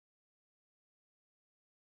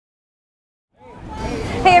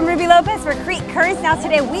Ruby Lopez for Creek Currents. Now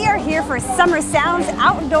today we are here for Summer Sounds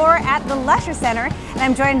outdoor at the Lesher Center, and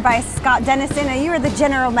I'm joined by Scott Denison, and you are the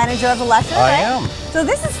general manager of the Lesher, I right? am. So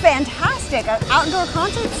this is fantastic, an outdoor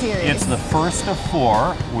concert series. It's the first of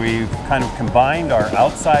 4. We've kind of combined our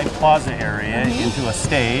outside plaza area into a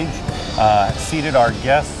stage, seated our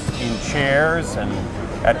guests in chairs and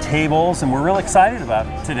at tables, and we're real excited about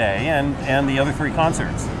today and the other 3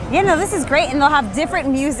 concerts. Yeah, no, this is great, and they'll have different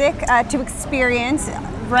music to experience,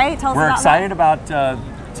 right? Tell us We're about excited about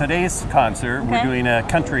today's concert. Okay. We're doing a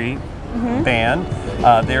country band.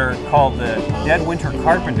 They're called the Dead Winter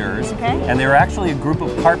Carpenters, and they're actually a group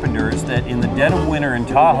of carpenters that in the dead of winter in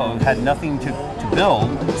Tahoe had nothing to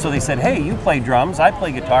build, so they said, hey, you play drums, I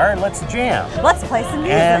play guitar, and let's jam. Let's play some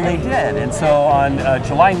music. And they did. And so on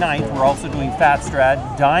July 9th, we're also doing Fat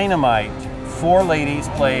Strat, Dynamite. 4 ladies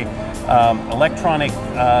play electronic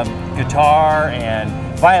guitar and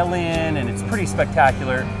violin, and it's pretty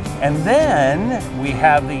spectacular. And then we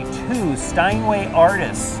have the 2 Steinway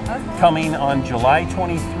artists coming on July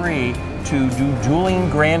 23 to do dueling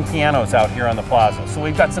grand pianos out here on the plaza. So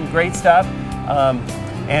we've got some great stuff.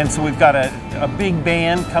 And so we've got a big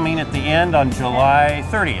band coming at the end on July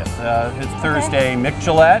 30th. It's Thursday, Mick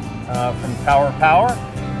Gillette from Power,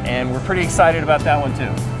 and we're pretty excited about that one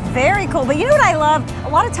too. Very cool. But you know what I love? A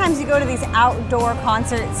lot of times you go to these outdoor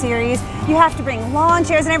concert series, you have to bring lawn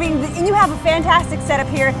chairs and everything, and you have a fantastic setup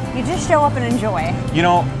here. You just show up and enjoy. You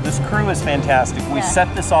know, this crew is fantastic. We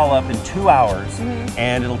set this all up in 2 hours,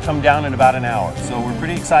 and it'll come down in about an hour. So we're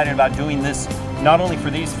pretty excited about doing this, not only for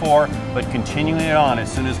these 4, but continuing it on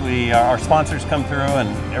as soon as our sponsors come through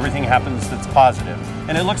and everything happens that's positive.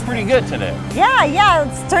 And it looks pretty good today. Yeah,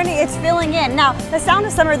 it's filling in. Now, the Sound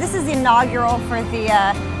of Summer, this is the inaugural for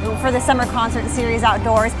the summer concert series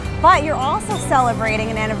outdoors, but you're also celebrating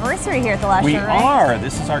an anniversary here at the Lesher, We right? are.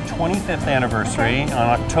 This is our 25th anniversary.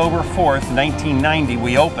 On October 4th, 1990,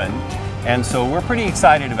 we opened, and so we're pretty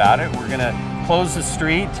excited about it. We're going to close the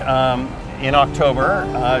street in October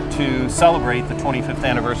to celebrate the 25th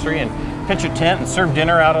anniversary and pitch a tent and serve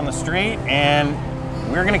dinner out on the street, and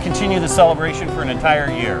we're going to continue the celebration for an entire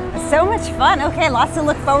year. So much fun. Okay, lots to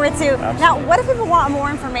look forward to. Absolutely. Now, what if people want more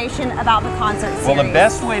information about the concert series? Well, the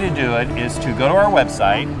best way to do it is to go to our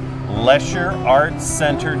website,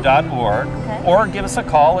 lesherartscenter.org, or give us a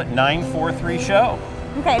call at 943-SHOW.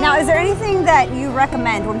 Okay, now is there anything that you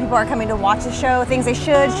recommend when people are coming to watch the show? Things they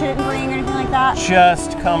shouldn't bring, or anything like that?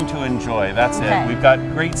 Just come to enjoy, that's it. We've got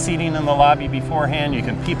great seating in the lobby beforehand. You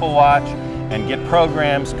can people watch and get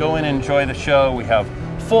programs, go in and enjoy the show. We have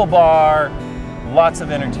full bar, lots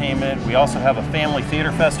of entertainment. We also have a family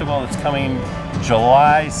theater festival that's coming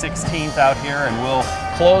July 16th out here, and we'll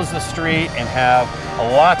close the street and have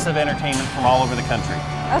lots of entertainment from all over the country.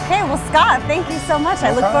 Okay, well, Scott, thank you so much.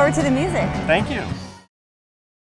 I look forward to the music. Thank you.